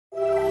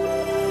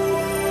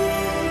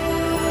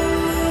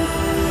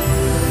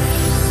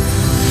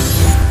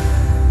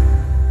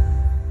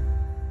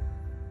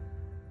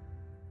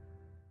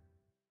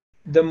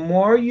the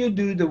more you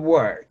do the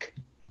work,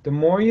 the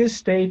more you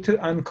stay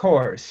on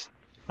course,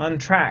 on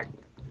track,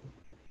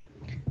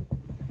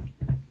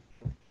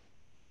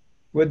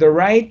 with the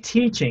right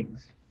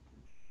teachings,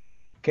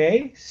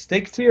 okay?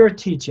 Stick to your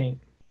teaching.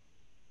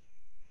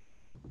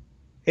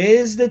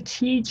 Is the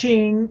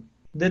teaching,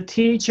 the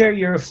teacher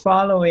you're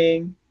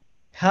following,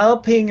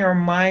 helping your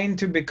mind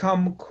to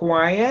become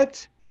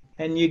quiet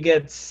and you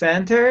get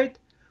centered,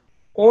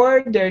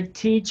 or their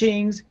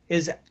teachings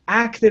is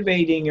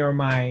activating your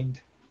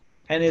mind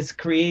and it's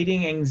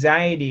creating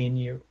anxiety in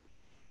you?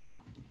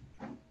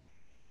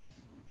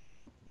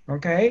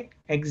 Okay?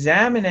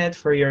 Examine it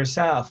for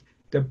yourself.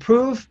 The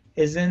proof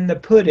is in the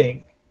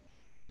pudding.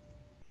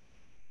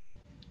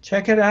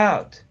 Check it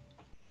out.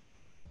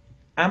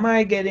 Am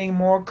I getting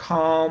more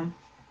calm,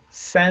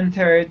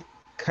 centered,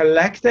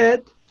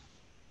 collected,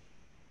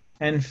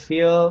 and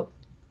feel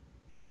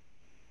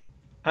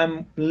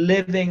I'm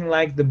living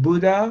like the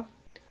Buddha?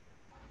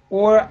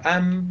 Or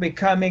I'm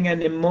becoming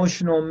an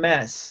emotional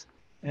mess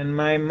and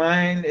my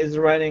mind is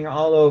running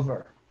all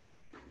over?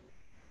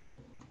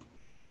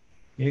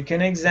 You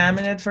can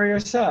examine it for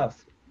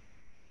yourself.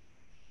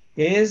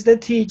 Is the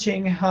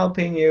teaching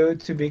helping you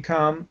to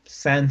become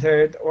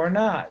centered or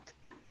not?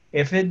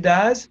 If it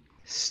does,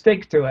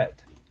 stick to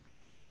it.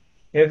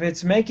 If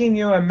it's making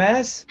you a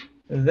mess,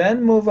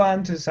 then move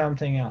on to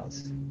something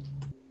else.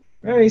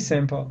 Very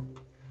simple.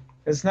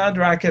 It's not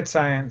rocket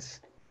science.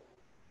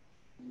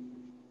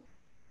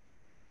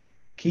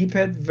 Keep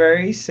it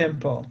very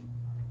simple.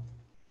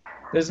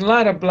 There's a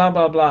lot of blah,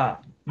 blah, blah.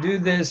 Do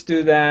this,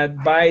 do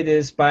that, buy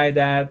this, buy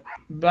that,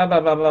 blah, blah,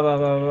 blah, blah, blah,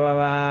 blah, blah,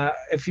 blah.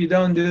 If you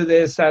don't do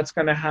this, that's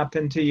going to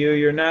happen to you.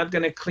 You're not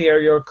going to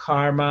clear your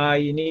karma.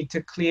 You need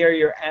to clear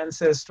your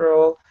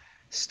ancestral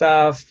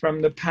stuff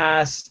from the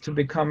past to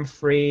become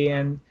free,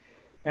 and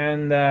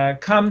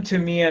come to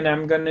me and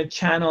I'm going to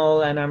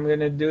channel and I'm going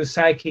to do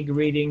psychic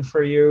reading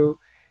for you.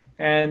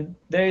 And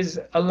there's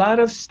a lot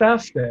of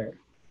stuff there.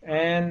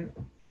 And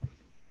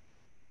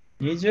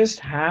you just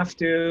have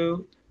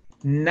to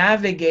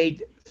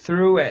navigate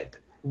through it.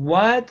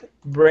 What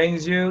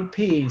brings you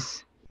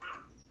peace?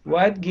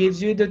 What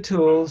gives you the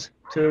tools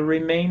to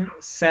remain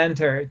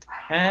centered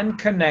and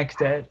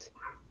connected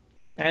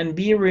and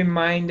be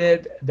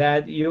reminded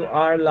that you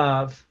are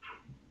love?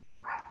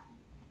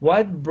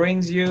 What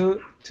brings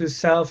you to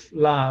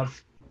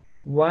self-love?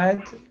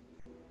 What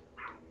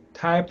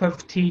type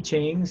of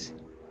teachings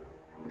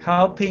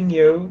helping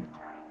you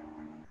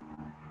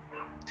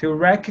to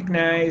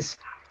recognize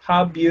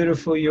how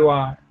beautiful you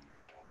are?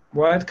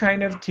 What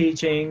kind of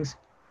teachings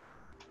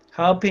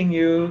helping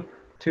you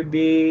to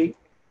be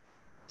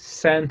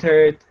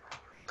centered,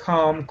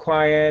 calm,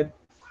 quiet,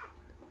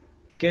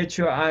 get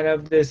you out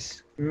of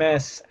this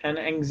mess and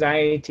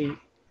anxiety?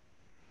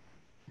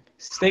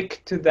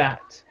 Stick to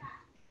that.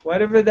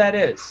 Whatever that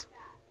is,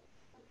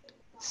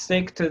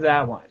 stick to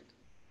that one,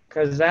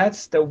 because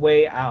that's the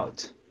way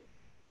out.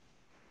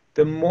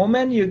 The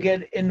moment you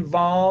get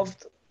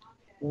involved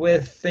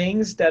with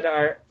things that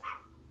are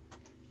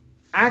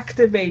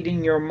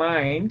activating your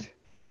mind,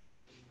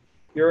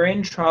 you're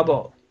in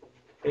trouble,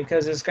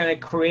 because it's going to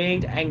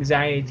create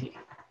anxiety,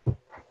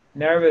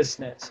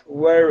 nervousness,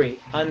 worry,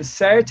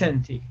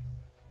 uncertainty.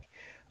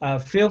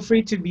 Feel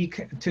free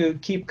to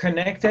keep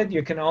connected.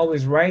 You can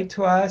always write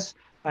to us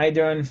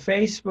either on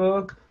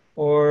Facebook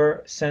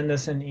or send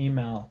us an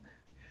email.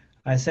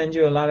 I send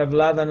you a lot of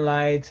love and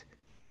light,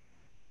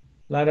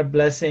 a lot of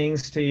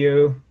blessings to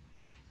you.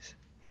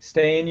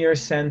 Stay in your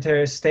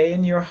center, stay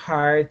in your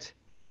heart.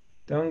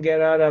 Don't get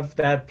out of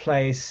that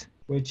place,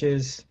 which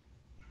is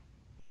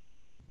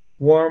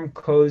warm,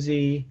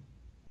 cozy,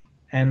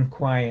 and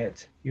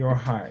quiet, your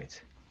heart.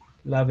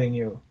 Loving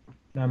you.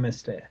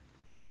 Namaste.